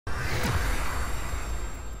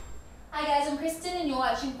Hi guys, I'm Kristen and you're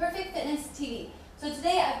watching Perfect Fitness TV. So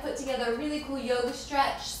today I've put together a really cool yoga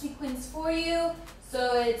stretch sequence for you.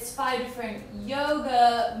 So it's 5 different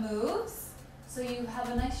yoga moves, so you have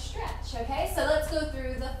a nice stretch, okay? So let's go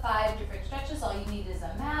through the 5 different stretches. All you need is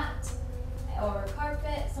a mat or a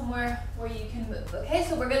carpet, somewhere where you can move, okay?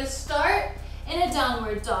 So we're gonna start in a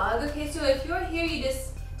downward dog, okay? So if you're here, you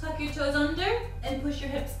just tuck your toes under and push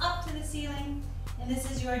your hips up to the ceiling. And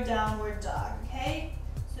this is your downward dog, okay?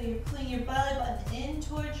 So you're pulling your belly button in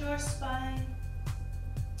towards your spine,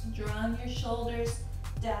 drawing your shoulders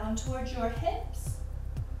down towards your hips,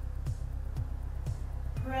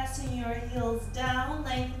 pressing your heels down,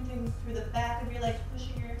 lengthening through the back of your legs,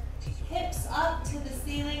 pushing your hips up to the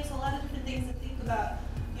ceiling. So a lot of different things to think about.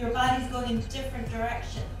 Your body's going in different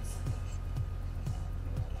directions.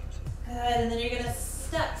 Good, and then you're gonna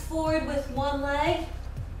step forward with one leg,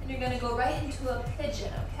 and you're gonna go right into a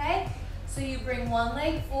pigeon, okay? So you bring one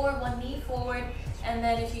leg forward, one knee forward, and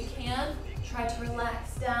then if you can, try to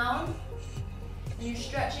relax down. And you're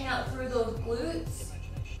stretching out through those glutes.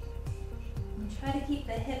 And try to keep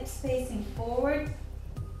the hips facing forward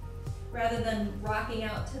rather than rocking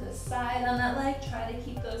out to the side on that leg. Try to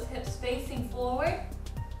keep those hips facing forward.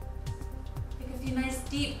 Take a few nice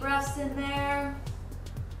deep breaths in there.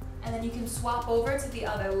 And then you can swap over to the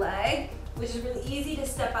other leg, which is really easy to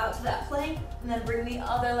step out to that plank and then bring the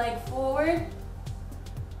other leg forward.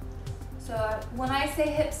 So when I say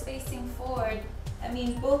hips facing forward, that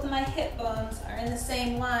means both of my hip bones are in the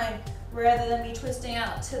same line rather than me twisting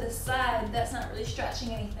out to the side. That's not really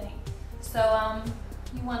stretching anything. So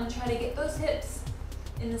you want to try to get those hips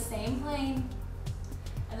in the same plane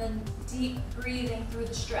and then deep breathing through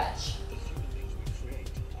the stretch.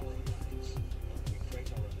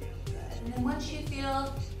 And then once you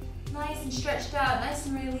feel nice and stretched out, nice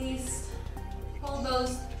and released, hold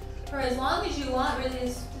those for as long as you want, really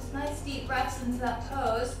just nice deep breaths into that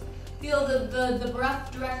pose. Feel the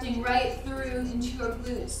breath directing right through into your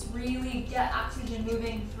glutes. Really get oxygen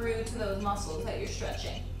moving through to those muscles that you're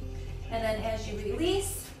stretching. And then as you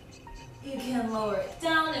release, you can lower it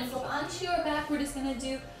down and flip onto your back. We're just gonna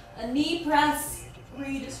do a knee press where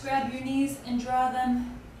you just grab your knees and draw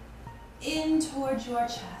them in towards your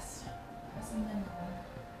chest. Pressing them down.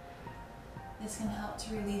 This can help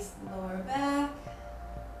to release the lower back.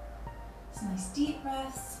 Some nice deep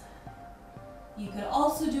breaths. You could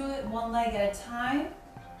also do it one leg at a time.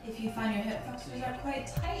 If you find your hip flexors are quite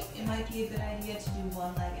tight, it might be a good idea to do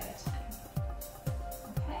one leg at a time.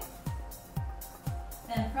 Okay?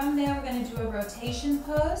 Then from there, we're going to do a rotation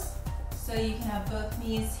pose. So you can have both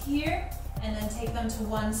knees here and then take them to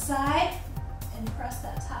one side and press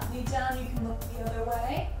that top knee down. You can look the other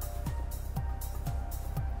way.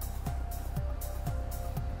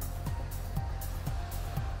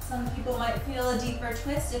 Some people might feel a deeper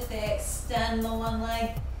twist if they extend the one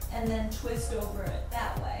leg and then twist over it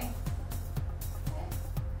that way. Okay.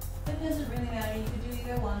 It doesn't really matter, you could do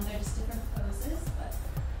either one, they're just different poses, but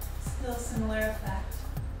still similar effect.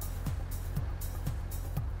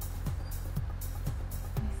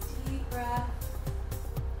 Nice deep breath.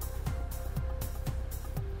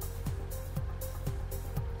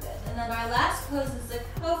 Good, and then our last pose is the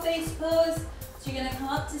cow face pose. So you're gonna come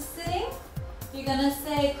up to sitting. You're gonna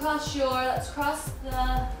say, let's cross the,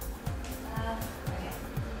 okay.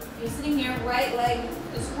 You're sitting here, right leg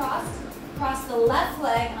is crossed. Cross the left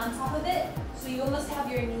leg on top of it, so you almost have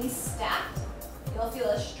your knees stacked. You'll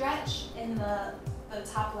feel a stretch in the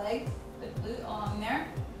top leg, the glute along there.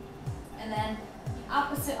 And then the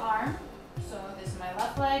opposite arm, so this is my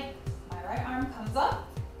left leg, my right arm comes up,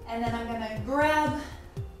 and then I'm gonna grab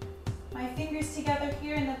my fingers together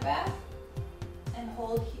here in the back and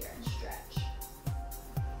hold here and stretch.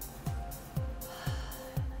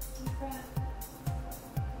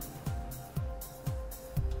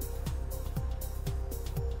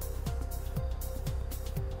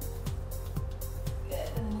 Good,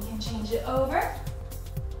 and then you can change it over.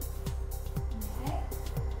 Okay,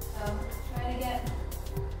 so try to get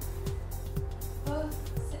both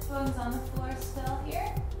sit bones on the floor still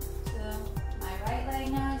here. So my right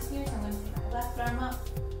leg now is here, so I'm going to take my left arm up.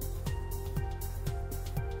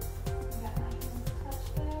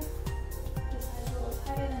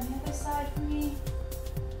 Side for me.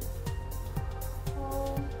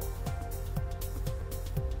 Hold.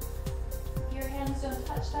 If your hands don't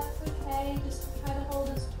touch, that's okay. Just try to hold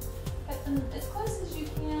get them as close as you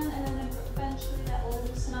can, and then eventually that will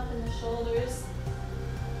loosen up in the shoulders.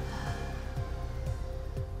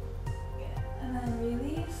 Good. And then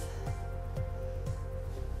release.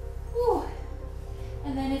 Whew.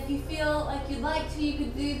 And then if you feel like you'd like to, you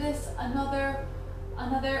could do this another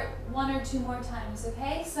another 1 or 2 more times,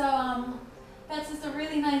 okay? So that's just a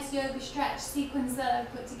really nice yoga stretch sequence that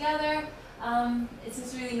I've put together. It's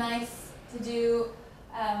just really nice to do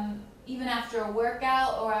even after a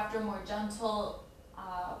workout or after a more gentle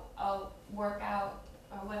workout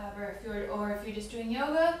or whatever. If you're just doing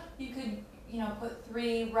yoga, you could, you know, put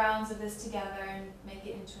 3 rounds of this together and make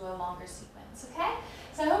it into a longer sequence, okay?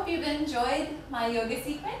 So I hope you've enjoyed my yoga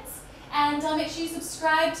sequence, and make sure you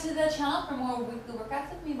subscribe to the channel for more weekly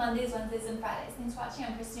workouts with me Mondays, Wednesdays, and Fridays. Thanks for watching.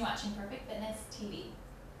 I'm Kristen, watching Perfect Fitness TV.